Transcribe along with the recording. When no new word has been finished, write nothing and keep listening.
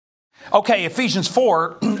Okay, Ephesians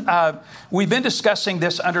 4, we've been discussing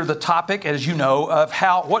this under the topic, as you know, of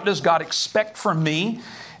what does God expect from me?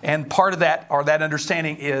 And part of that, or that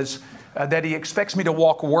understanding is that He expects me to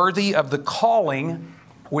walk worthy of the calling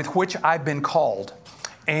with which I've been called.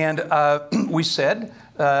 And we said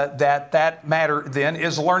that matter then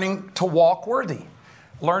is learning to walk worthy.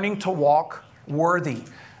 Learning to walk worthy.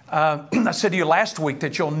 I said to you last week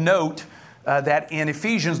that you'll note that in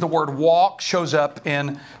Ephesians, the word walk shows up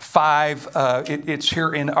in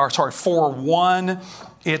 4:1.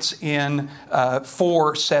 It's in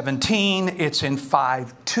 4:17. It's in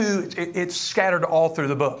 5:2. It's scattered all through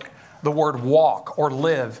the book. The word walk or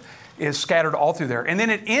live is scattered all through there. And then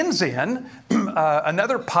it ends in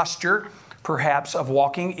another posture, perhaps, of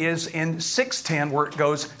walking is in 6:10, where it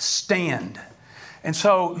goes stand. And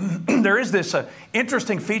so there is this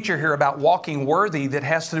interesting feature here about walking worthy that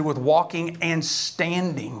has to do with walking and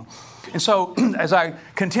standing. And so as I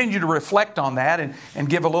continue to reflect on that and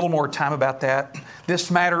give a little more time about that,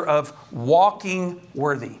 this matter of walking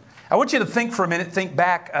worthy. I want you to think for a minute, think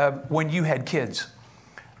back when you had kids.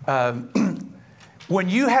 When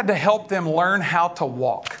you had to help them learn how to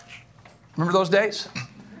walk. Remember those days?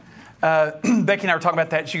 Becky and I were talking about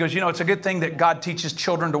that. She goes, it's a good thing that God teaches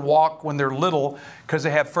children to walk when they're little because they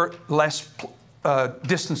have less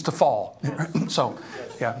distance to fall. So,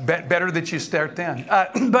 yeah, better that you start then.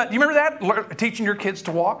 But you remember that? Teaching your kids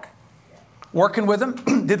to walk? Working with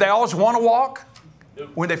them? Did they always want to walk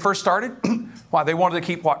when they first started? Why? They wanted to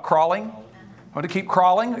keep what? Crawling? Wanted to keep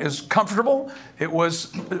crawling. It was comfortable. It was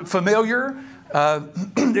familiar.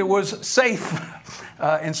 It was safe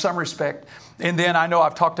in some respect. And then I know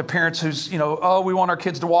I've talked to parents who's, we want our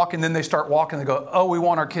kids to walk, and then they start walking. They go, we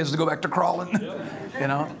want our kids to go back to crawling,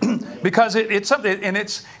 because it's something, and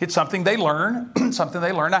it's something they learn, something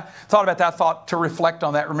they learn. I thought about that. I thought to reflect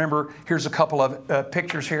on that. Remember, here's a couple of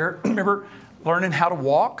pictures here. Remember learning how to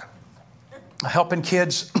walk, helping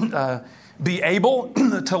kids be able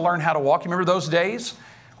to learn how to walk. You remember those days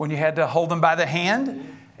when you had to hold them by the hand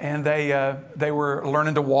and they were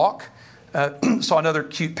learning to walk? Saw another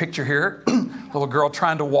cute picture here. Little girl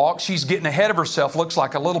trying to walk. She's getting ahead of herself, looks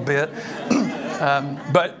like a little bit.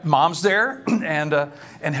 But mom's there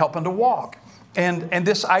and helping to walk. And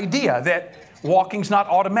this idea that walking's not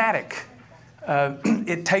automatic.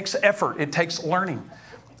 It takes effort. It takes learning.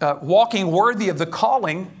 Walking worthy of the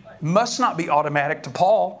calling must not be automatic to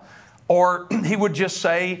Paul, or he would just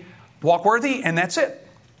say, walk worthy, and that's it.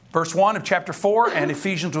 Verse 1 of chapter 4, and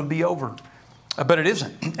Ephesians would be over. But it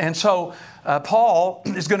isn't. And so Paul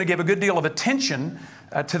is going to give a good deal of attention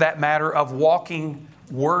to that matter of walking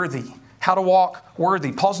worthy. How to walk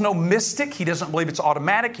worthy. Paul's no mystic. He doesn't believe it's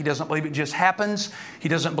automatic. He doesn't believe it just happens. He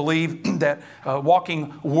doesn't believe that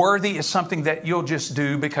walking worthy is something that you'll just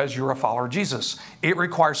do because you're a follower of Jesus. It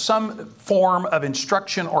requires some form of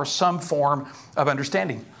instruction or some form of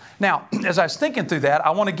understanding. Now, as I was thinking through that,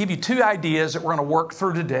 I want to give you two ideas that we're going to work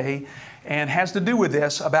through today, and has to do with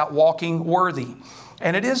this about walking worthy.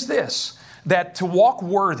 And it is this, that to walk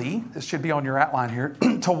worthy, this should be on your outline here,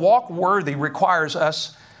 to walk worthy requires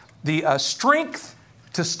us the strength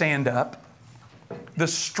to stand up, the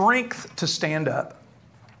strength to stand up.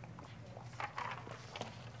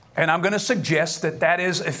 And I'm going to suggest that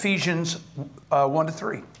is Ephesians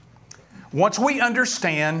 1-3. Once we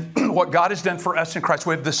understand what God has done for us in Christ,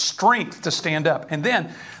 we have the strength to stand up. And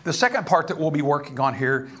then the second part that we'll be working on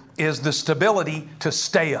here is the stability to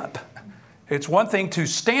stay up. It's one thing to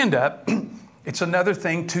stand up. It's another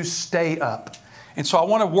thing to stay up. And so I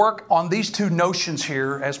want to work on these two notions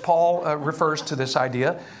here as Paul refers to this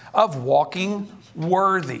idea of walking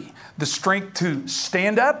worthy. The strength to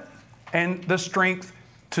stand up and the strength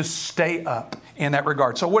to stay up in that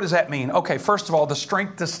regard. So what does that mean? Okay, first of all, the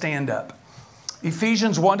strength to stand up.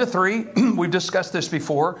 Ephesians 1-3, we've discussed this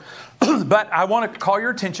before, but I want to call your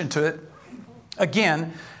attention to it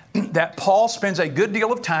again, that Paul spends a good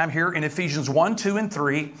deal of time here in Ephesians 1, 2, and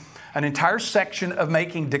 3, an entire section of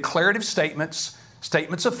making declarative statements,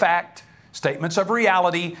 statements of fact, statements of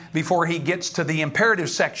reality, before he gets to the imperative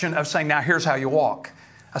section of saying, now here's how you walk.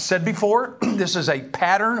 I said before, this is a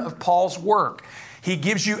pattern of Paul's work. He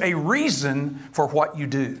gives you a reason for what you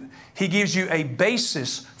do. He gives you a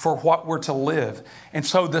basis for what we're to live. And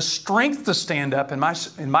so the strength to stand up, in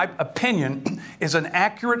my opinion, is an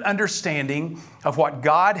accurate understanding of what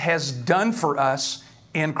God has done for us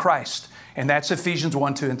in Christ. And that's Ephesians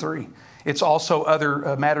 1, 2, and 3. It's also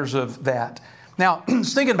other matters of that. Now, I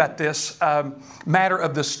was thinking about this matter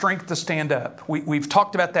of the strength to stand up. We've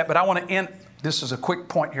talked about that, but I want to end. This is a quick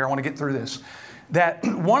point here. I want to get through this. That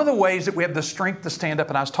one of the ways that we have the strength to stand up,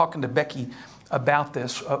 and I was talking to Becky about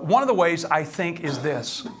this, one of the ways I think is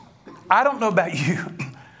this. I don't know about you,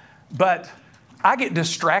 but I get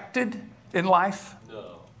distracted in life.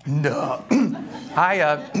 No.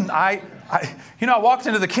 I walked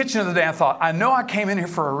into the kitchen the other day and thought, I know I came in here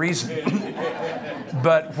for a reason.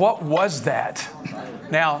 But what was that?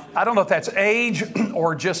 Now, I don't know if that's age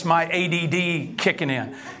or just my ADD kicking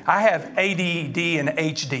in. I have ADD and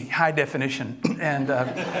HD, high definition. And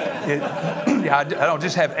I don't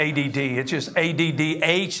just have ADD. It's just ADD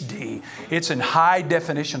HD. It's in high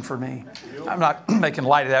definition for me. I'm not making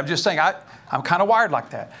light of that. I'm just saying I'm kind of wired like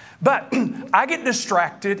that. But I get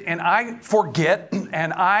distracted and I forget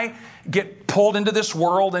and I get pulled into this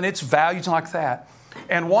world and its values and like that.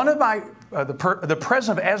 And one of my the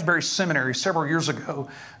president of Asbury Seminary several years ago,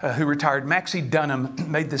 who retired, Maxie Dunham,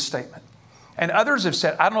 made this statement. And others have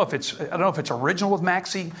said, I don't know if it's original with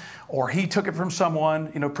Maxie or he took it from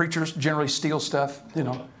someone. You know, preachers generally steal stuff. You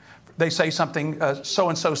know, they say something. So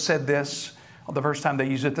and so said this. The first time they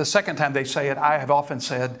use it. The second time they say it, I have often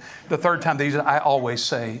said. The third time they use it, I always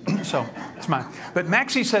say. So it's mine. But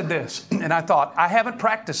Maxie said this, and I thought, I haven't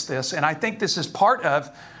practiced this, and I think this is part of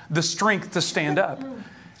the strength to stand up.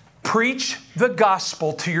 Preach the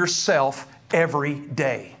gospel to yourself every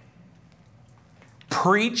day.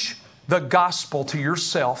 Preach the gospel to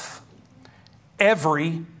yourself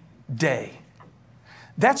every day.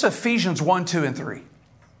 That's Ephesians 1, 2, and 3.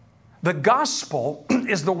 The gospel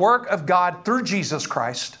is the work of God through Jesus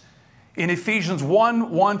Christ in Ephesians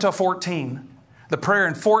 1, 1 to 14. The prayer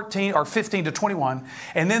in 14 or 15 to 21.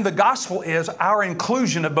 And then the gospel is our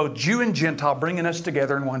inclusion of both Jew and Gentile, bringing us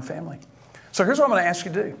together in one family. So here's what I'm going to ask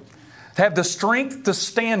you to do. To have the strength to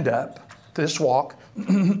stand up to this walk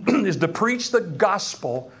is to preach the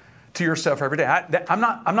gospel to yourself every day. I'm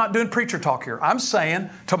not doing preacher talk here. I'm saying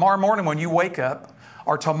tomorrow morning when you wake up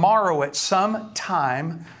or tomorrow at some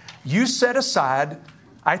time, you set aside,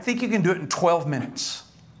 I think you can do it in 12 minutes.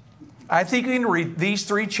 I think you can read these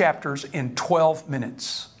 3 chapters in 12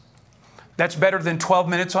 minutes. That's better than 12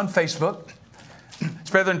 minutes on Facebook.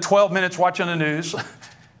 It's better than 12 minutes watching the news.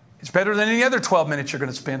 It's better than any other 12 minutes you're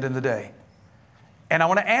going to spend in the day. And I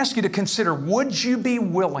want to ask you to consider, would you be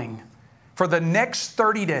willing for the next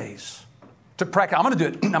 30 days to practice? I'm going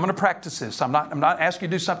to do it. I'm going to practice this. I'm not asking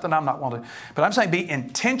you to do something I'm not wanting to. But I'm saying be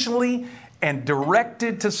intentionally and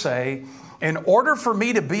directed to say, in order for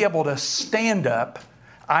me to be able to stand up,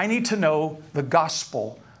 I need to know the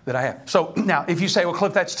gospel that I have. So now, if you say, well,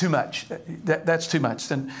 Cliff, that's too much. That's too much.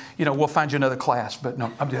 Then, we'll find you another class. But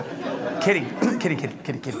no, I'm just kidding.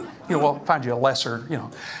 We'll find you a lesser,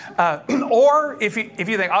 Or if you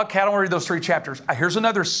think, okay, I don't want to read those 3 chapters. Here's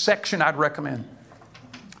another section I'd recommend.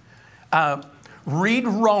 Read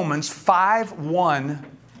Romans 5, 1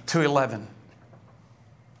 to 11.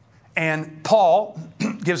 And Paul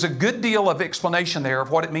gives a good deal of explanation there of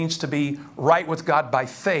what it means to be right with God by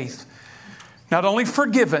faith. Not only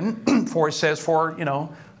forgiven, for it says,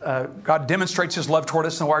 God demonstrates His love toward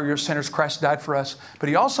us, and while we were sinners, Christ died for us. But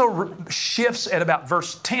he also shifts at about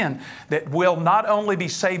verse 10 that we'll not only be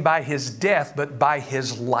saved by His death, but by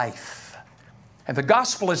His life. And the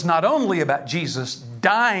gospel is not only about Jesus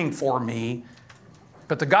dying for me,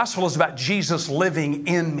 but the gospel is about Jesus living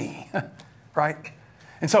in me, right?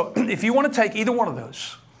 And so if you want to take either one of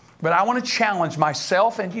those, but I want to challenge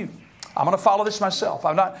myself and you. I'm going to follow this myself.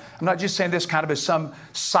 I'm not just saying this kind of as some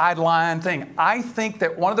sideline thing. I think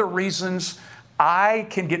that one of the reasons I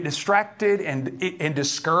can get distracted and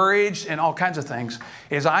discouraged and all kinds of things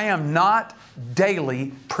is I am not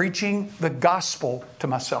daily preaching the gospel to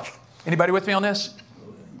myself. Anybody with me on this?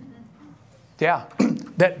 Yeah,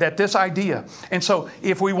 that this idea. And so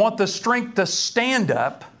if we want the strength to stand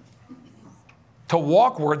up, to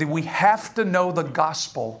walk worthy, we have to know the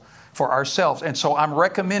gospel for ourselves. And so I'm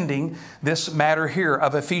recommending this matter here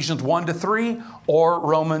of Ephesians 1 to 3 or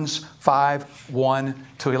Romans 5, 1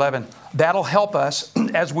 to 11. That'll help us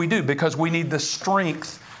as we do, because we need the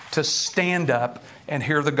strength to stand up and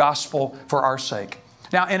hear the gospel for our sake.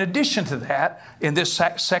 Now, in addition to that, in this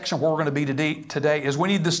section where we're going to be today is we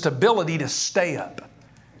need the stability to stay up.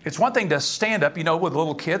 It's one thing to stand up, with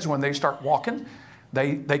little kids when they start walking,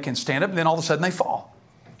 they can stand up and then all of a sudden they fall.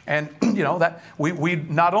 And, that we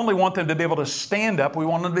not only want them to be able to stand up, we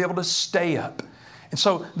want them to be able to stay up. And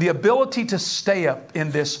so the ability to stay up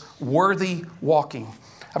in this worthy walking.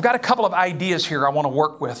 I've got a couple of ideas here I want to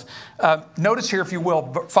work with. Notice here, if you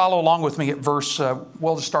will, follow along with me at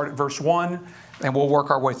we'll just start at verse 1 and we'll work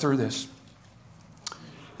our way through this.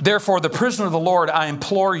 Therefore, the prisoner of the Lord, I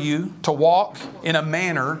implore you to walk in a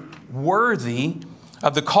manner worthy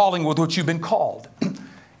of the calling with which you've been called.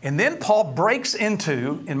 And then Paul breaks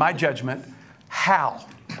into, in my judgment, how.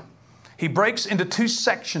 He breaks into 2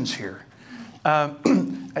 sections here.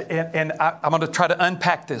 I'm going to try to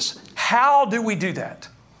unpack this. How do we do that?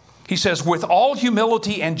 He says, with all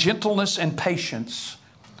humility and gentleness and patience,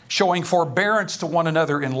 showing forbearance to one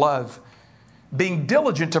another in love, being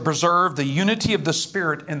diligent to preserve the unity of the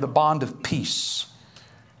Spirit in the bond of peace.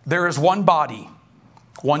 There is one body,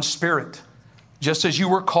 one Spirit, just as you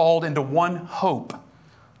were called into one hope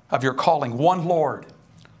of your calling, one Lord,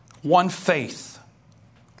 one faith,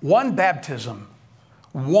 one baptism,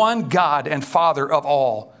 one God and Father of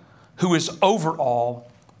all, who is over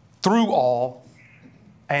all, through all,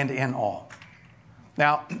 and in all.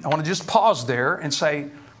 Now, I want to just pause there and say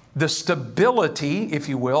the stability, if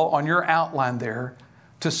you will, on your outline there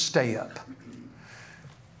to stay up.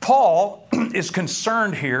 Paul is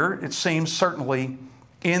concerned here, it seems certainly,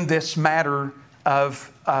 in this matter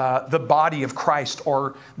of the body of Christ,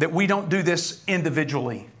 or that we don't do this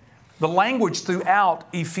individually. The language throughout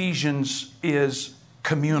Ephesians is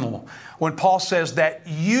communal. When Paul says that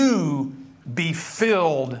you be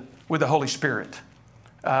filled with the Holy Spirit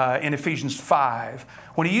in Ephesians 5,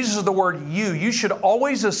 when he uses the word you should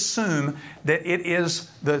always assume that it is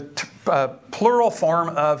the plural form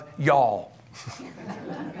of y'all.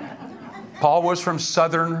 Paul was from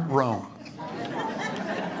southern Rome.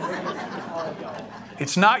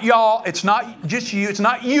 It's not y'all, it's not just you, it's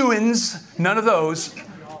not youans, none of those,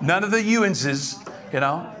 none of the youanses, you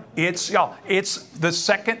know. It's y'all. It's the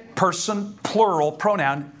second person plural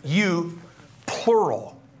pronoun, you,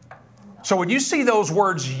 plural. So when you see those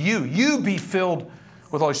words, you be filled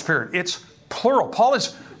with the Holy Spirit, it's plural. Paul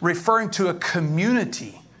is referring to a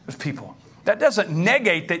community of people. That doesn't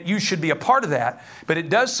negate that you should be a part of that, but it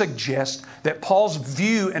does suggest that Paul's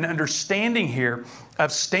view and understanding here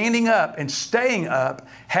of standing up and staying up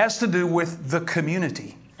has to do with the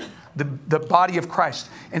community, the body of Christ.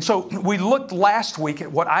 And so we looked last week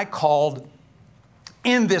at what I called,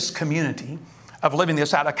 in this community of living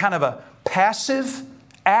this out, a kind of a passive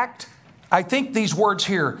act. I think these words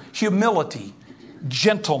here, humility,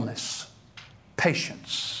 gentleness,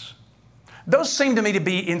 patience. Those seem to me to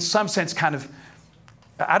be, in some sense, kind of,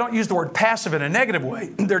 I don't use the word passive in a negative way.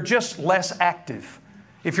 They're just less active.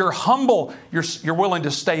 If you're humble, you're willing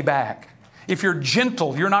to stay back. If you're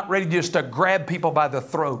gentle, you're not ready just to grab people by the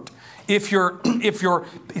throat. If you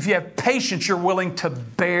have patience, you're willing to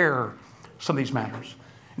bear some of these matters.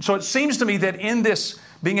 And so it seems to me that in this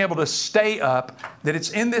being able to stay up, that it's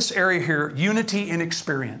in this area here, unity in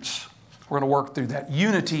experience. We're going to work through that.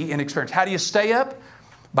 Unity in experience. How do you stay up?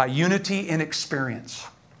 By unity in experience.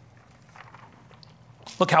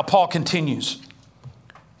 Look how Paul continues.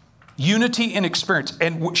 Unity in experience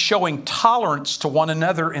and showing tolerance to one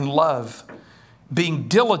another in love, being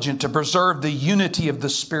diligent to preserve the unity of the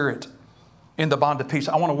Spirit in the bond of peace.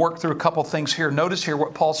 I want to work through a couple things here. Notice here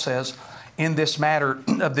what Paul says in this matter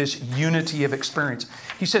of this unity of experience.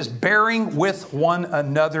 He says, bearing with one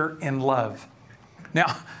another in love.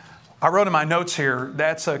 Now, I wrote in my notes here,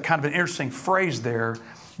 that's a kind of an interesting phrase there,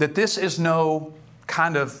 that this is no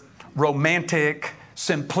kind of romantic,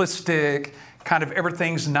 simplistic, kind of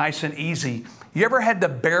everything's nice and easy. You ever had to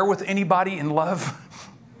bear with anybody in love?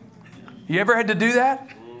 You ever had to do that?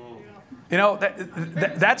 You know,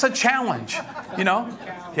 that's a challenge, you know?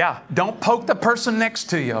 Yeah, don't poke the person next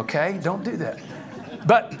to you, okay? Don't do that.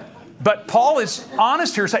 But Paul is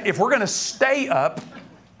honest here, saying if we're going to stay up,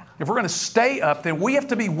 then we have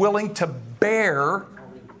to be willing to bear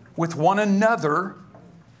with one another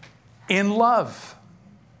in love.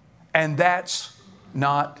 And that's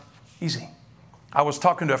not easy. I was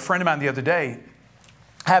talking to a friend of mine the other day.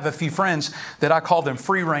 I have a few friends that I call them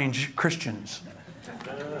free-range Christians.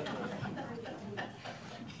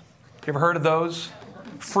 You ever heard of those?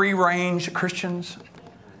 Free-range Christians?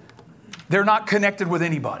 They're not connected with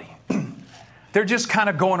anybody. They're just kind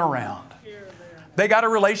of going around. They got a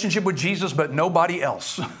relationship with Jesus, but nobody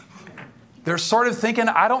else. They're sort of thinking,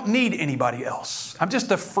 I don't need anybody else. I'm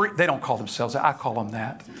just a free... They don't call themselves that. I call them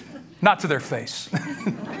that. Not to their face.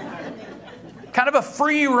 Kind of a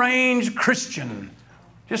free-range Christian.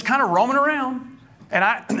 Just kind of roaming around. And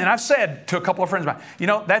I've said to a couple of friends of mine, you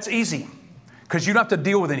know, that's easy because you don't have to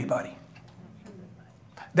deal with anybody.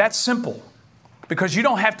 That's simple because you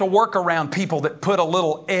don't have to work around people that put a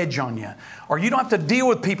little edge on you. Or you don't have to deal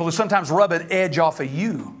with people who sometimes rub an edge off of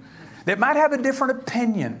you that might have a different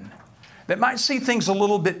opinion, that might see things a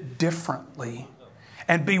little bit differently,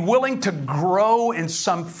 and be willing to grow in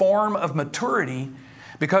some form of maturity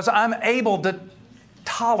because I'm able to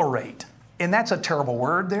tolerate. And that's a terrible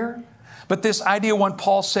word there. But this idea when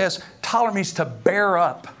Paul says tolerate means to bear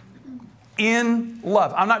up in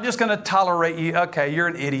love. I'm not just going to tolerate you. Okay, you're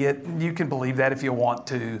an idiot. You can believe that if you want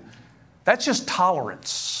to. That's just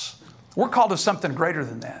tolerance. We're called to something greater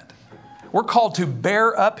than that. We're called to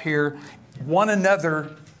bear up here one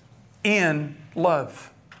another in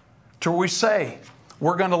love. To where we say,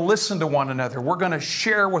 we're going to listen to one another. We're going to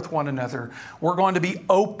share with one another. We're going to be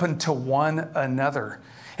open to one another.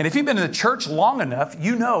 And if you've been in the church long enough,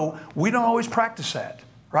 you know we don't always practice that,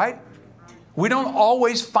 right? We don't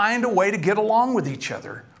always find a way to get along with each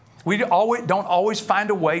other. We don't always find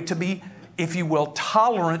a way to be, if you will,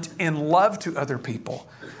 tolerant in love to other people.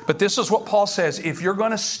 But this is what Paul says. If you're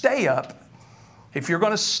going to stay up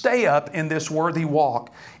in this worthy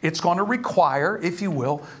walk, it's going to require, if you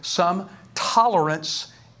will, some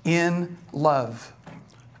tolerance in love.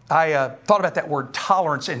 I thought about that word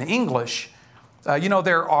tolerance in English.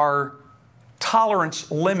 There are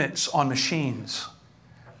tolerance limits on machines.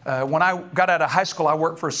 When I got out of high school, I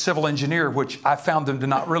worked for a civil engineer, which I found them to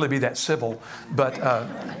not really be that civil, but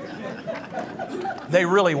they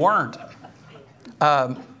really weren't.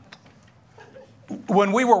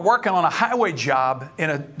 When we were working on a highway job in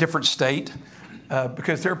a different state,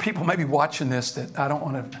 because there are people maybe watching this that I don't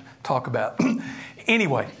want to talk about.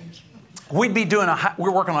 Anyway, we're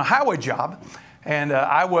working on a highway job, and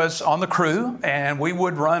I was on the crew, and we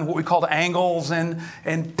would run what we called angles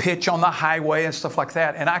and pitch on the highway and stuff like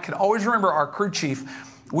that. And I can always remember our crew chief.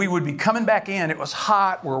 We would be coming back in. It was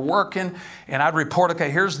hot. We're working, and I'd report,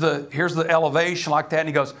 okay, here's the elevation like that. And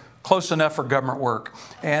he goes, close enough for government work.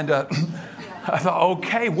 And I thought,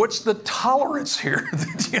 okay, what's the tolerance here?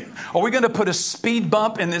 Are we going to put a speed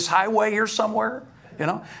bump in this highway here somewhere?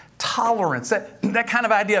 Tolerance, that kind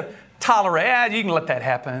of idea of tolerate. You can let that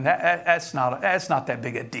happen. That's not that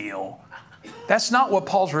big a deal. That's not what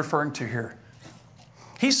Paul's referring to here.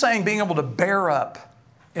 He's saying being able to bear up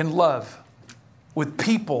in love with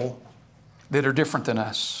people that are different than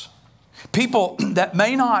us. People that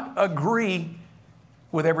may not agree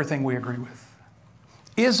with everything we agree with.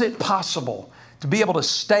 Is it possible to be able to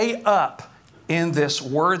stay up in this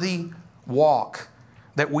worthy walk,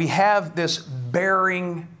 that we have this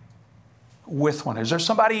bearing with one? Is there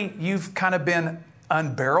somebody you've kind of been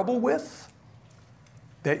unbearable with?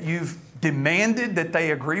 That you've demanded that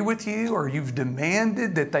they agree with you, or you've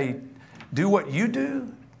demanded that they do what you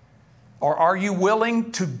do? Or are you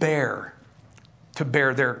willing to bear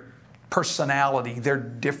their personality, their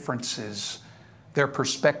differences, their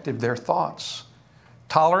perspective, their thoughts?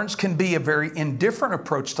 Tolerance can be a very indifferent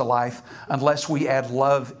approach to life unless we add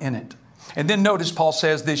love in it. And then notice Paul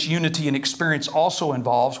says this unity and experience also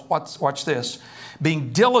involves, watch this,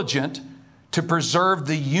 being diligent to preserve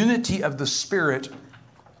the unity of the Spirit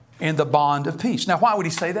in the bond of peace. Now, why would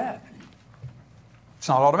he say that? It's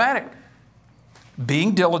not automatic.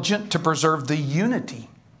 Being diligent to preserve the unity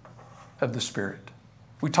of the Spirit.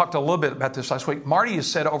 We talked a little bit about this last week. Marty has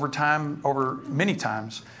said over many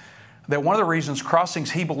times, that one of the reasons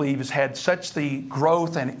Crossings, he believes, has had such the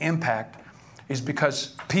growth and impact is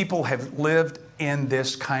because people have lived in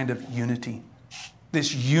this kind of unity.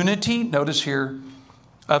 This unity, notice here,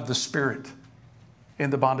 of the Spirit in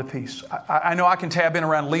the bond of peace. I know I can tell I've been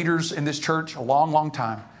around leaders in this church a long, long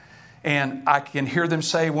time. And I can hear them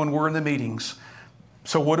say when we're in the meetings,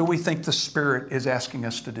 so what do we think the Spirit is asking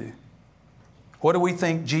us to do? What do we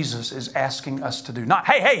think Jesus is asking us to do? Not,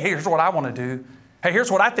 hey, here's what I want to do. Hey,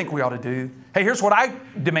 here's what I think we ought to do. Hey, here's what I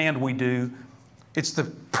demand we do. It's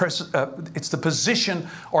the position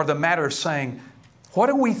or the matter of saying, what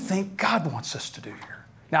do we think God wants us to do here?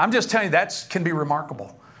 Now, I'm just telling you, that can be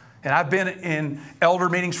remarkable. And I've been in elder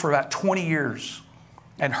meetings for about 20 years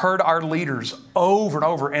and heard our leaders over and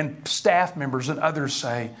over, and staff members and others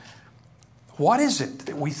say, what is it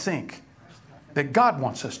that we think that God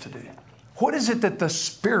wants us to do? What is it that the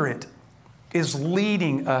Spirit is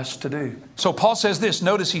leading us to do? So Paul says this.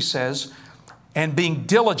 Notice he says, and being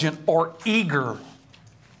diligent or eager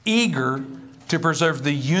to preserve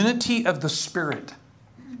the unity of the Spirit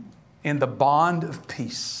in the bond of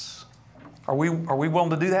peace. Are we willing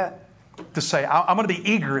to do that? To say, I'm going to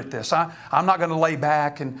be eager at this. I'm not going to lay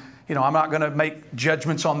back and, I'm not going to make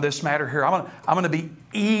judgments on this matter here. I'm going to be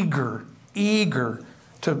eager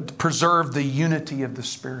to preserve the unity of the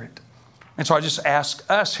Spirit. And so I just ask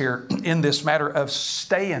us here in this matter of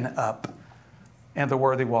staying up in the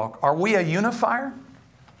worthy walk. Are we a unifier?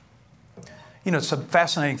 It's a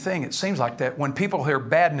fascinating thing. It seems like that when people hear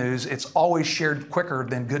bad news, it's always shared quicker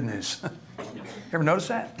than good news. You ever notice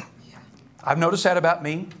that? I've noticed that about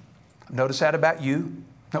me. I've noticed that about you.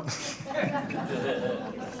 No.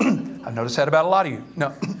 I've noticed that about a lot of you.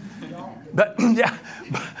 No.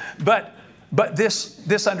 But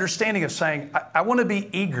this understanding of saying, I want to be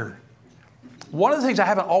eager. One of the things I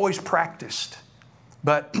haven't always practiced,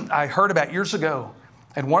 but I heard about years ago,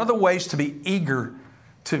 and one of the ways to be eager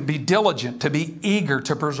to be diligent, to be eager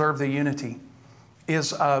to preserve the unity,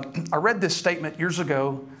 is I read this statement years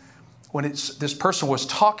ago when this person was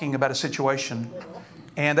talking about a situation,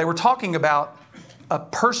 and they were talking about a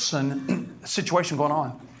situation going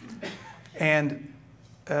on. And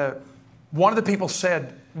one of the people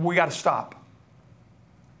said, we got to stop.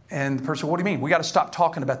 And the person, what do you mean? We got to stop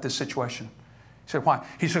talking about this situation. He said, why?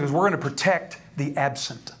 He said, because we're going to protect the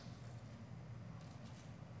absent.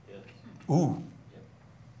 Ooh.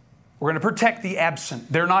 We're going to protect the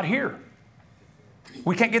absent. They're not here.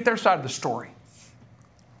 We can't get their side of the story.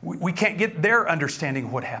 We can't get their understanding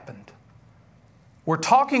of what happened. We're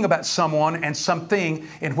talking about someone and something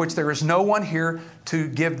in which there is no one here to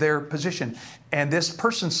give their position. And this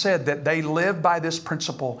person said that they live by this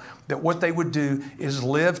principle, that what they would do is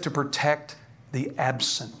live to protect the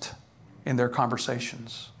absent in their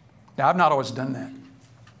conversations. Now, I've not always done that.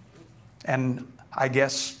 And I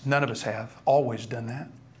guess none of us have always done that.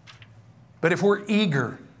 But if we're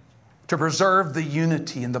eager to preserve the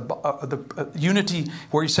unity and the unity,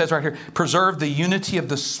 where he says right here, preserve the unity of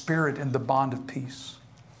the Spirit and the bond of peace.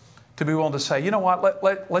 To be willing to say, you know what,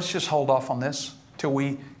 let's just hold off on this till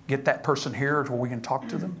we get that person here, or till we can talk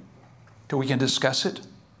to them, till we can discuss it.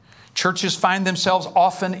 Churches find themselves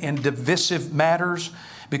often in divisive matters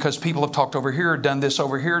because people have talked over here, done this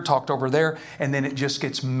over here, talked over there, and then it just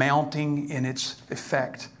gets mounting in its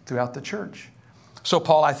effect throughout the church. So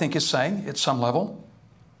Paul, I think, is saying at some level,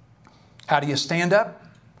 how do you stand up?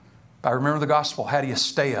 By remembering the gospel. How do you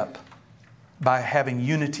stay up? By having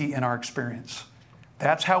unity in our experience.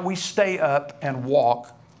 That's how we stay up and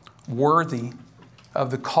walk worthy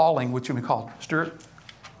of the calling which you've been called. Stuart,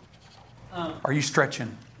 are you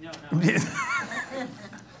stretching? No.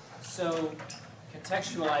 So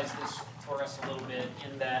contextualize this for us a little bit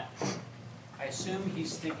in that I assume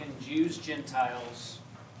he's thinking Jews, Gentiles,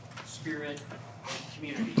 Spirit, and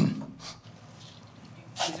community.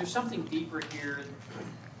 Is there something deeper here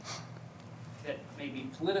that may be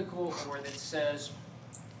political, or that says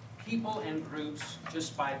people and groups,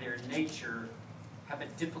 just by their nature, have a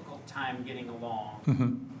difficult time getting along?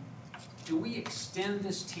 Mm-hmm. Do we extend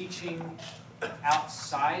this teaching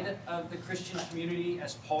outside of the Christian community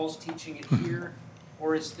as Paul's teaching it here?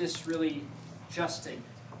 Or is this really just an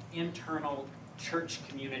internal church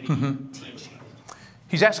community teaching?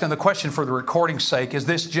 He's asking the question for the recording's sake, is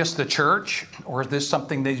this just the church, or is this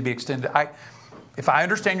something that needs to be extended? If I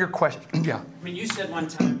understand your question, yeah. I mean, you said one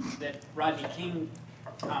time that Rodney King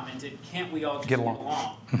commented, can't we all just get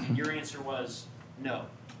along? And your answer was no.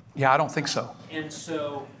 Yeah, I don't think so. And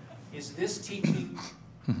so is this teaching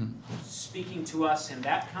speaking to us in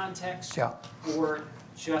that context, or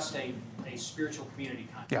just a spiritual community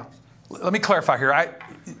context? Yeah. Let me clarify here.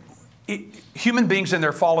 Human beings in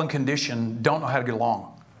their fallen condition don't know how to get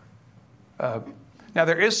along. Now,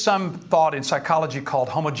 there is some thought in psychology called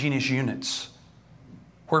homogeneous units,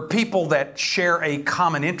 where people that share a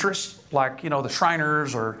common interest, like, the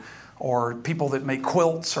Shriners or people that make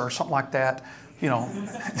quilts or something like that,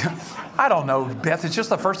 I don't know, Beth, it's just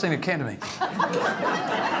the first thing that came to me.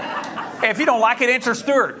 If you don't like it, answer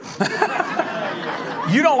Stuart.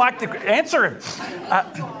 You don't like the answer him.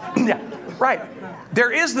 Yeah, right. There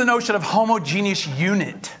is the notion of homogeneous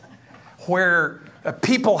unit, where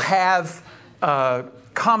people have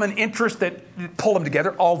common interests that pull them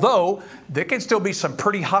together, although there can still be some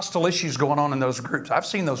pretty hostile issues going on in those groups. I've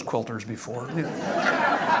seen those quilters before.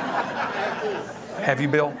 Have you,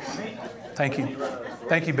 Bill? Thank you.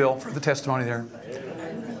 Thank you, Bill, for the testimony there.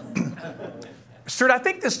 Stuart, I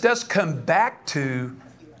think this does come back to,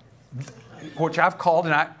 which I've called,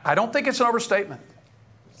 and I don't think it's an overstatement.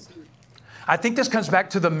 I think this comes back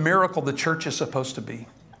to the miracle the church is supposed to be.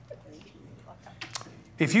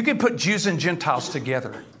 If you can put Jews and Gentiles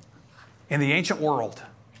together in the ancient world,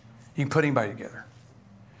 you can put anybody together.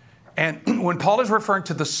 And when Paul is referring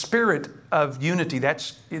to the spirit of unity,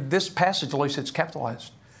 that's this passage, at least it's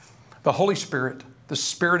capitalized. The Holy Spirit, the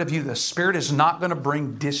spirit of unity. The Spirit is not going to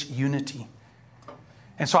bring disunity.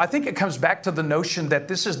 And so I think it comes back to the notion that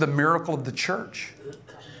this is the miracle of the church.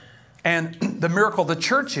 And the miracle of the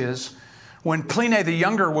church is when Pliny the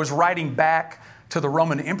Younger was writing back to the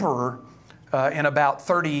Roman emperor in about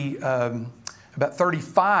 35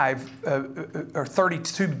 or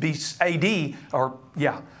 32 AD,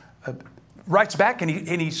 writes back and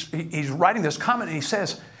he's writing this comment, and he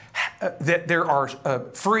says that there are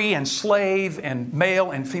free and slave and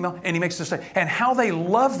male and female, and he makes this say, and how they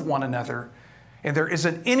love one another, and there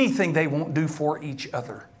isn't anything they won't do for each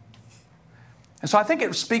other. And so I think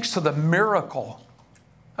it speaks to the miracle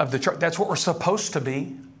of the church. That's what we're supposed to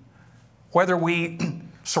be. Whether we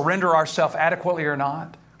surrender ourselves adequately or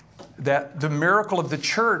not, that the miracle of the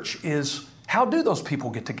church is, how do those people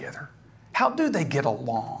get together? How do they get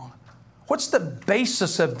along? What's the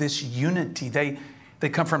basis of this unity? They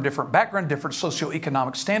come from different backgrounds, different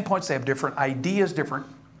socioeconomic standpoints. They have different ideas, different,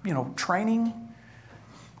 training.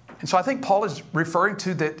 And so I think Paul is referring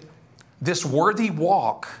to that this worthy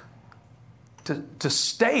walk to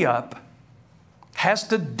stay up has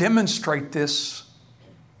to demonstrate this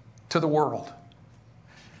to the world.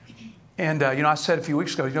 And, I said a few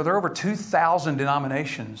weeks ago, there are over 2,000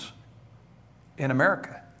 denominations in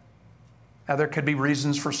America. Now, there could be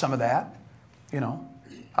reasons for some of that. I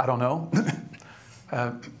don't know.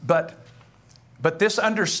 But this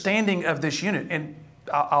understanding of this unit, and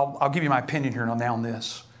I'll give you my opinion here now on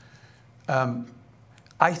this.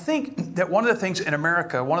 I think that one of the things in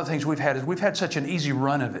America, one of the things we've had is we've had such an easy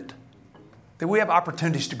run of it that we have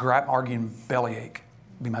opportunities to gripe, argue, and bellyache,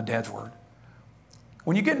 be my dad's word.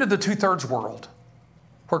 When you get into the 2/3 world,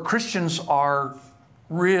 where Christians are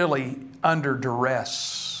really under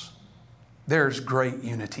duress, there's great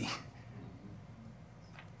unity.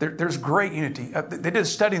 There's great unity. They did a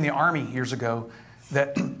study in the Army years ago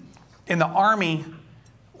that in the Army,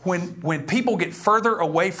 when people get further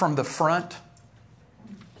away from the front,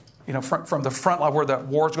 from the front line where the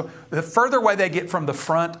wars go, the further away they get from the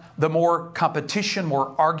front, the more competition,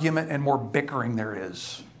 more argument, and more bickering there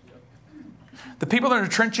is. The people in the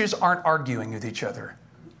trenches aren't arguing with each other.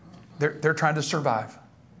 They're trying to survive.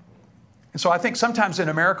 And so I think sometimes in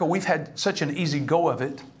America, we've had such an easy go of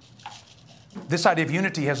it. This idea of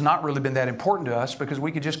unity has not really been that important to us because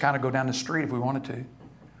we could just kind of go down the street if we wanted to.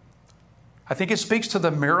 I think it speaks to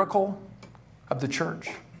the miracle of the church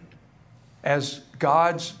as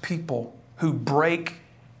God's people who break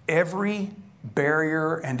every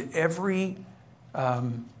barrier and every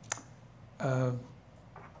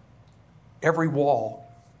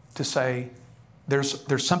wall to say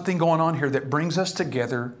there's something going on here that brings us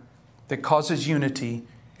together, that causes unity.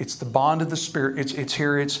 It's the bond of the Spirit. It's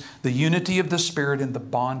here. It's the unity of the Spirit and the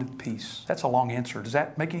bond of peace. That's a long answer. Does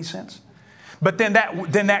that make any sense? But then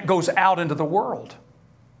that goes out into the world.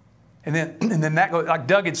 And then that goes, like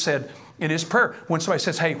Doug had said in his prayer, when somebody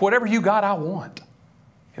says, hey, whatever you got, I want.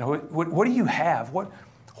 What do you have?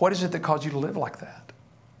 What is it that caused you to live like that?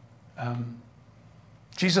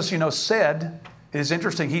 Jesus, said, it is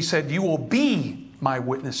interesting, he said, you will be my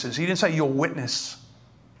witnesses. He didn't say you'll witness.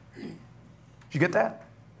 Did you get that?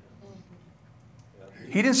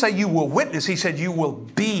 He didn't say you will witness. He said you will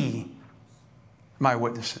be my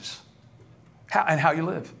witnesses. How you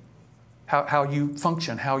live, how you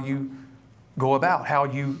function, how you go about, how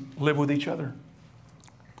you live with each other.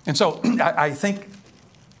 And so I think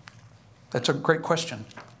that's a great question.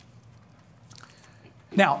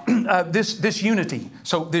 Now, this unity.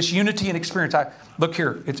 So this unity and experience. Look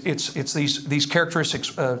here. It's these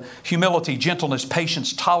characteristics: humility, gentleness,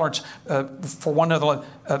 patience, tolerance for one another,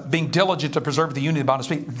 being diligent to preserve the unity of the bond of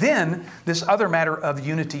peace. Then this other matter of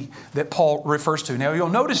unity that Paul refers to. Now you'll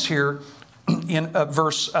notice here in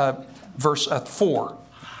verse 4.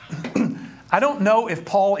 I don't know if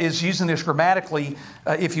Paul is using this grammatically,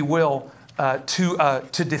 if you will, to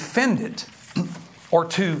defend it. Or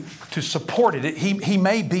to support it. He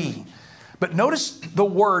may be. But notice the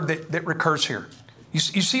word that recurs here. You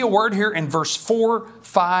see a word here in verse 4,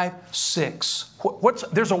 5, 6.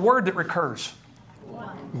 There's a word that recurs.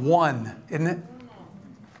 One, isn't it?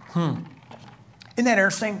 Isn't that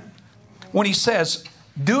interesting? When he says,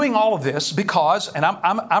 doing all of this because, and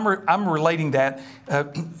I'm relating that,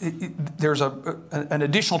 there's an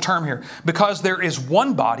additional term here. Because there is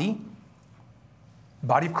one body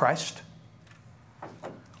of Christ,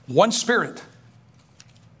 one Spirit,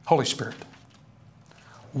 Holy Spirit,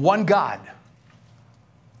 one God,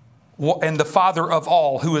 and the Father of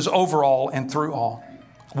all, who is over all and through all.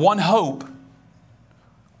 One hope,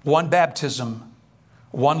 one baptism,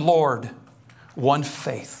 one Lord, one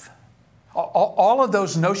faith. All of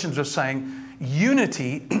those notions of saying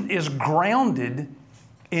unity is grounded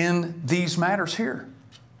in these matters here.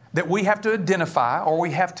 That we have to identify, or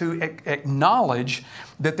we have to acknowledge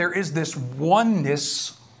that there is this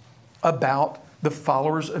oneness about the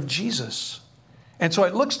followers of Jesus. And so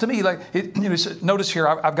it looks to me like, notice here,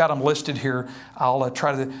 I've got them listed here. I'll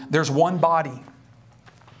there's one body.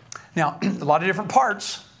 Now, a lot of different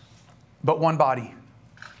parts, but one body.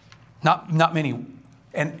 Not many.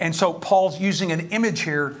 And so Paul's using an image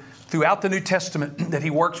here throughout the New Testament that he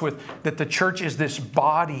works with, that the church is this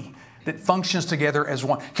body that functions together as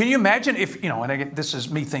one. Can you imagine if, and again, this is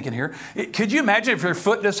me thinking here, could you imagine if your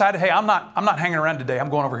foot decided, hey, I'm not hanging around today, I'm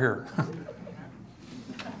going over here?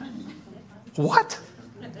 What?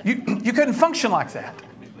 You couldn't function like that,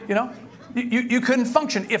 You couldn't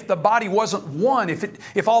function if the body wasn't one,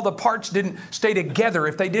 if all the parts didn't stay together,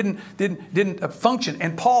 if they didn't function.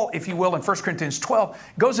 And Paul, if you will, in 1 Corinthians 12,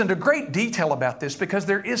 goes into great detail about this because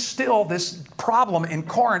there is still this problem in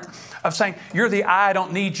Corinth of saying, you're the eye, I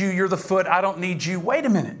don't need you. You're the foot, I don't need you. Wait a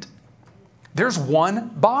minute. There's one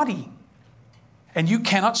body, and you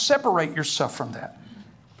cannot separate yourself from that.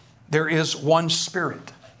 There is one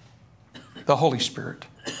Spirit, the Holy Spirit,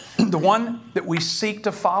 the one that we seek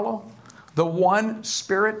to follow. The one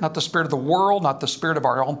Spirit, not the spirit of the world, not the spirit of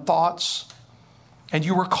our own thoughts. And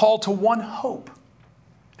you were called to one hope.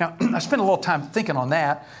 Now, I spent a little time thinking on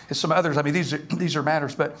that. And some others, I mean, these are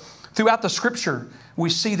matters. But throughout the Scripture, we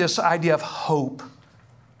see this idea of hope.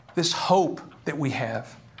 This hope that we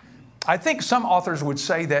have. I think some authors would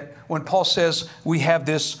say that when Paul says we have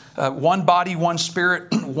this one body, one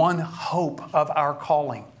Spirit, one hope of our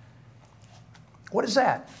calling. What is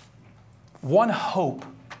that? One hope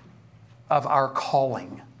of our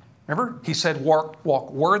calling. Remember, he said,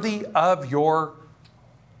 walk worthy of your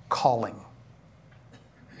calling.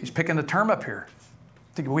 He's picking the term up here.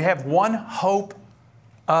 We have one hope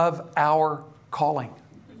of our calling.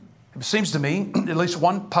 It seems to me, at least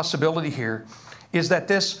one possibility here, is that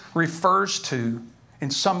this refers to, in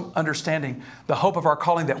some understanding, the hope of our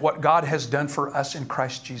calling, that what God has done for us in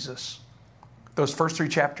Christ Jesus. Those first 3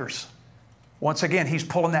 chapters. Once again, he's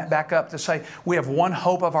pulling that back up to say, we have one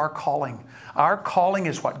hope of our calling. Our calling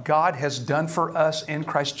is what God has done for us in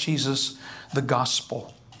Christ Jesus, the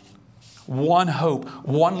gospel. One hope,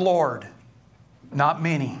 one Lord, not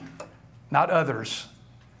many, not others.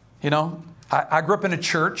 You know, I grew up in a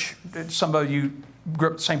church, some of you grew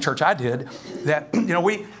up in the same church I did, that, you know,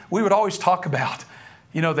 we would always talk about,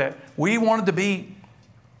 you know, that we wanted to be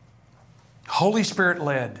Holy Spirit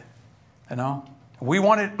led, you know.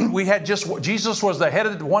 We had just, Jesus was the head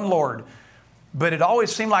of the one Lord, but it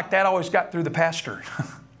always seemed like that always got through the pastor.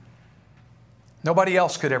 Nobody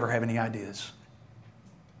else could ever have any ideas.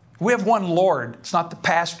 We have one Lord. It's not the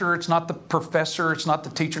pastor, it's not the professor, it's not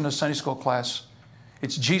the teacher in the Sunday school class.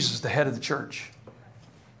 It's Jesus, the head of the church.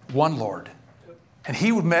 One Lord. And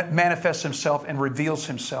he would manifest himself and reveals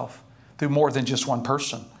himself through more than just one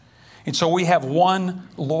person. And so we have one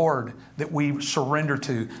Lord that we surrender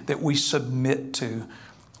to, that we submit to.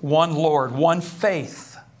 One Lord, one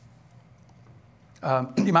faith.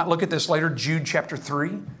 You might look at this later, Jude chapter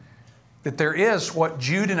 3, that there is what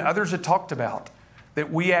Jude and others had talked about.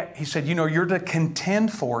 That he said, you know, you're to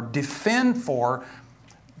contend for, defend for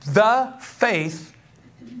the faith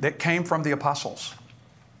that came from the apostles.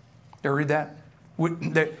 You ever read that?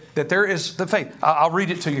 That there is the faith. I'll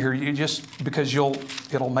read it to you here, just because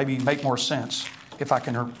it'll maybe make more sense if I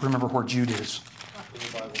can remember where Jude is.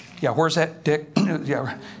 Yeah, where's that, Dick?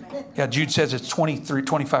 Yeah, Jude says it's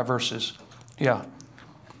 25 verses. Yeah.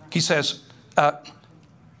 He says,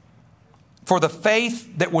 for the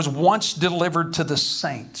faith that was once delivered to the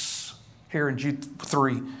saints, here in Jude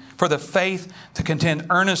 3, for the faith to contend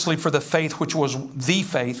earnestly for the faith which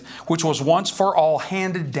was once for all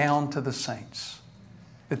handed down to the saints.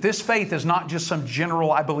 That this faith is not just some general,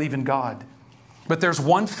 I believe in God, but there's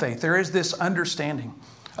one faith. There is this understanding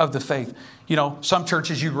of the faith. You know, some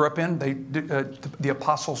churches you grew up in, they the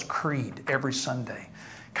Apostles' Creed every Sunday.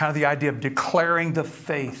 Kind of the idea of declaring the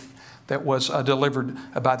faith that was delivered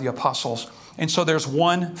by the apostles. And so there's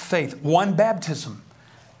one faith, one baptism.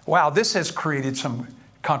 Wow, this has created some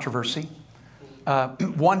controversy.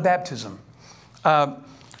 One baptism.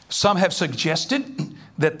 Some have suggested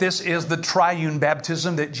that this is the triune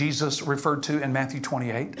baptism that Jesus referred to in Matthew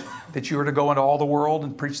 28, that you are to go into all the world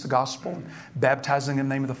and preach the gospel, baptizing in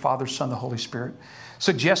the name of the Father, Son, the Holy Spirit.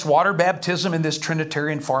 Suggests water baptism in this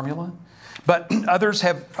Trinitarian formula. But others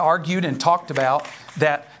have argued and talked about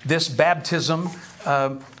that this baptism,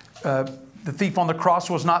 the thief on the cross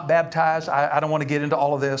was not baptized. I don't want to get into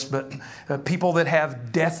all of this, but people that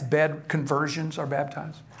have deathbed conversions are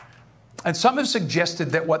baptized. And some have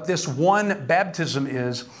suggested that what this one baptism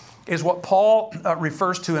is what Paul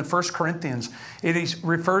refers to in 1 Corinthians. It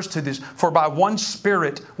refers to this, for by one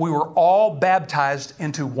Spirit we were all baptized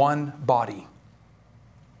into one body.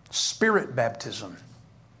 Spirit baptism.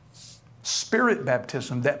 Spirit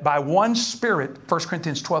baptism, that by one Spirit, 1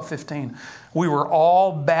 Corinthians 12:15, we were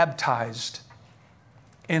all baptized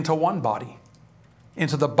into one body,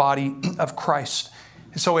 into the body of Christ.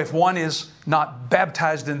 So if one is not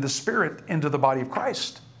baptized in the Spirit into the body of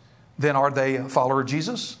Christ, then are they a follower of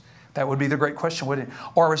Jesus? That would be the great question, wouldn't it?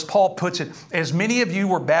 Or as Paul puts it, as many of you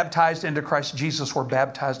were baptized into Christ Jesus were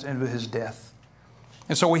baptized into his death.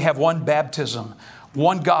 And so we have one baptism,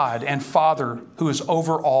 one God and Father who is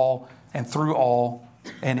over all and through all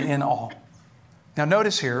and in all. Now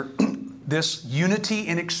notice here this unity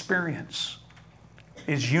in experience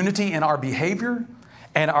is unity in our behavior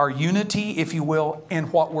and our unity, if you will, in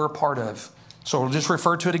what we're a part of. So we'll just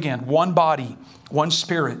refer to it again. One body, one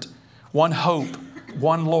Spirit, one hope,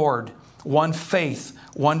 one Lord, one faith,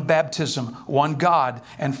 one baptism, one God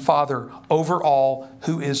and Father over all,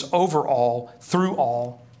 who is over all, through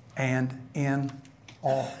all, and in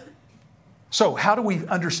all. So how do we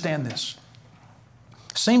understand this?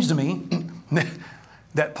 Seems to me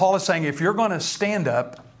that Paul is saying if you're going to stand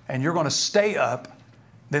up and you're going to stay up,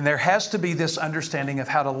 then there has to be this understanding of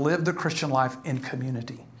how to live the Christian life in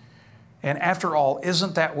community. And after all,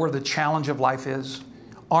 isn't that where the challenge of life is?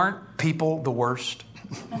 Aren't people the worst?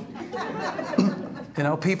 You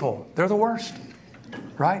know, people, they're the worst,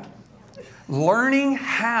 right? Learning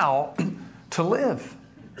how to live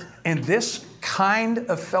in this kind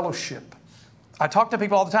of fellowship. I talk to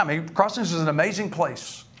people all the time. Crossings is an amazing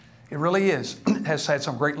place. It really is. It has had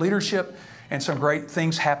some great leadership and some great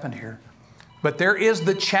things happen here. But there is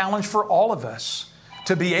the challenge for all of us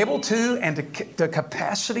to be able to, and the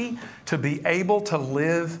capacity to be able to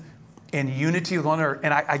live in unity with one another.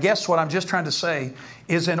 And I guess what I'm just trying to say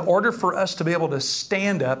is in order for us to be able to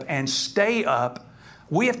stand up and stay up,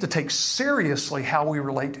 we have to take seriously how we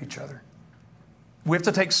relate to each other. We have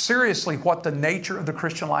to take seriously what the nature of the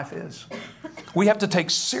Christian life is. We have to take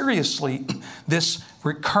seriously this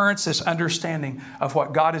recurrence, this understanding of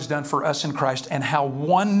what God has done for us in Christ and how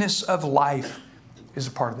oneness of life is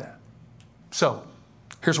a part of that. So,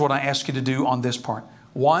 here's what I ask you to do on this part.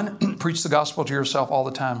 1, preach the gospel to yourself all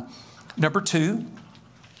the time. Number 2,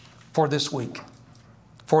 for this week,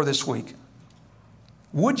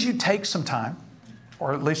 would you take some time,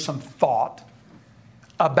 or at least some thought,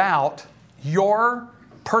 about your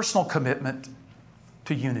personal commitment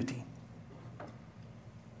to unity?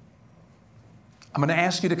 I'm going to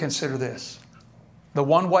ask you to consider this. The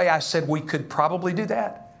one way I said we could probably do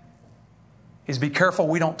that is be careful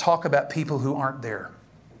we don't talk about people who aren't there.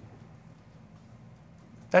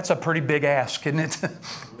 That's a pretty big ask, isn't it?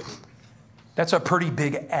 That's a pretty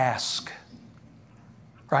big ask,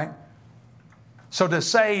 right? So to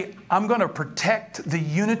say, I'm going to protect the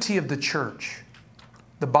unity of the church,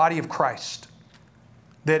 the body of Christ,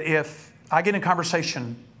 that if I get in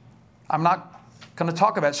conversation, I'm not going to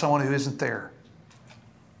talk about someone who isn't there.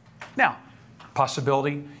 Now,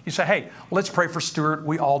 possibility, you say, hey, let's pray for Stuart.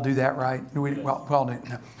 We all do that, right? We all do.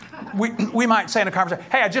 No. We might say in a conversation,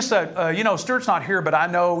 hey, I just, Stuart's not here, but I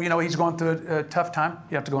know, he's going through a tough time.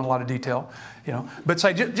 You have to go in a lot of detail, But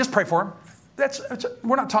say, just pray for him.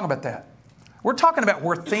 We're not talking about that. We're talking about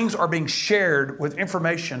where things are being shared with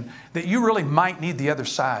information that you really might need the other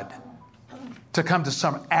side to come to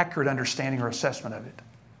some accurate understanding or assessment of it,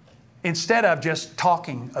 instead of just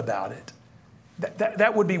talking about it.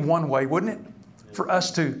 That would be one way, wouldn't it? For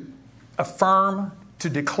us to affirm, to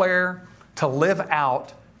declare, to live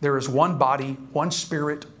out, there is one body, one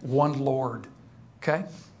Spirit, one Lord. Okay?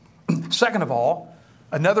 Second of all,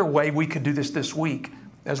 another way we could do this week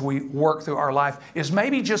as we work through our life is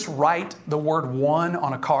maybe just write the word one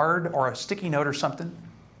on a card or a sticky note or something.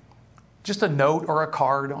 Just a note or a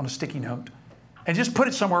card on a sticky note. And just put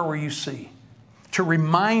it somewhere where you see. To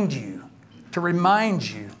remind you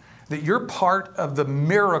that you're part of the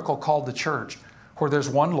miracle called the church, where there's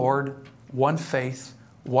one Lord, one faith,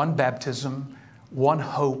 one baptism, one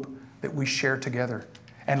hope that we share together.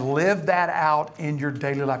 And live that out in your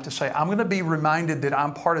daily life to say, I'm going to be reminded that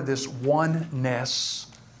I'm part of this oneness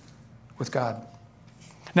with God.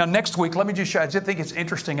 Now, next week, let me just show you, I just think it's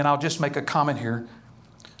interesting, and I'll just make a comment here.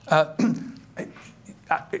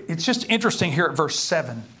 It's just interesting here at verse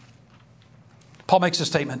 7. Paul makes a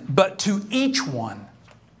statement, but to each one.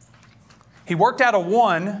 He worked out a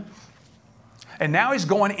one, and now he's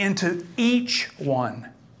going into each one.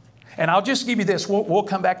 And I'll just give you this. We'll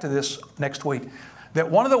come back to this next week. That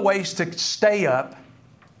one of the ways to stay up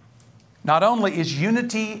not only is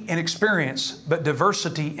unity in experience, but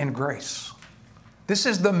diversity in grace. This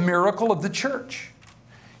is the miracle of the church.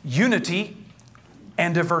 Unity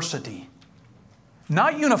and diversity.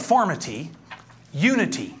 Not uniformity,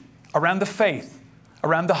 unity around the faith,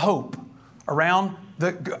 around the hope, around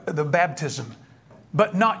the baptism.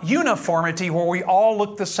 But not uniformity where we all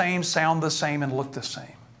look the same, sound the same, and look the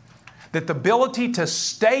same. That the ability to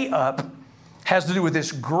stay up has to do with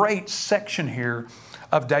this great section here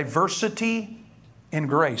of diversity in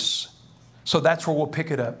grace. So that's where we'll pick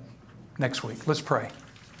it up next week. Let's pray.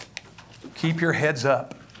 Keep your heads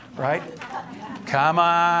up, right? Come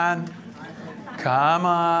on. Come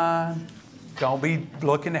on. Don't be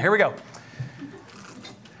looking. Here we go.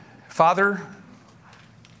 Father,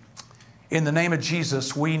 in the name of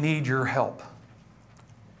Jesus, we need your help.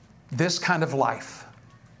 this kind of life,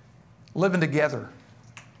 living together,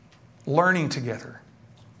 learning together,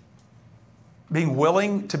 being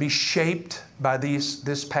willing to be shaped by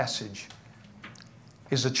this passage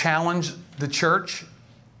is a challenge the church,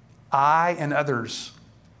 I and others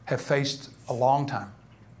have faced a long time.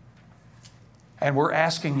 And we're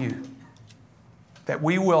asking you that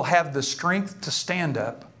we will have the strength to stand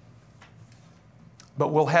up, but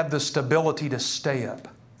we'll have the stability to stay up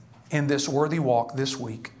in this worthy walk this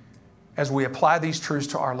week as we apply these truths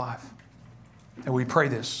to our life. And we pray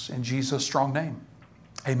this in Jesus' strong name.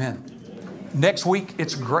 Amen. Next week,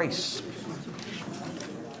 it's grace.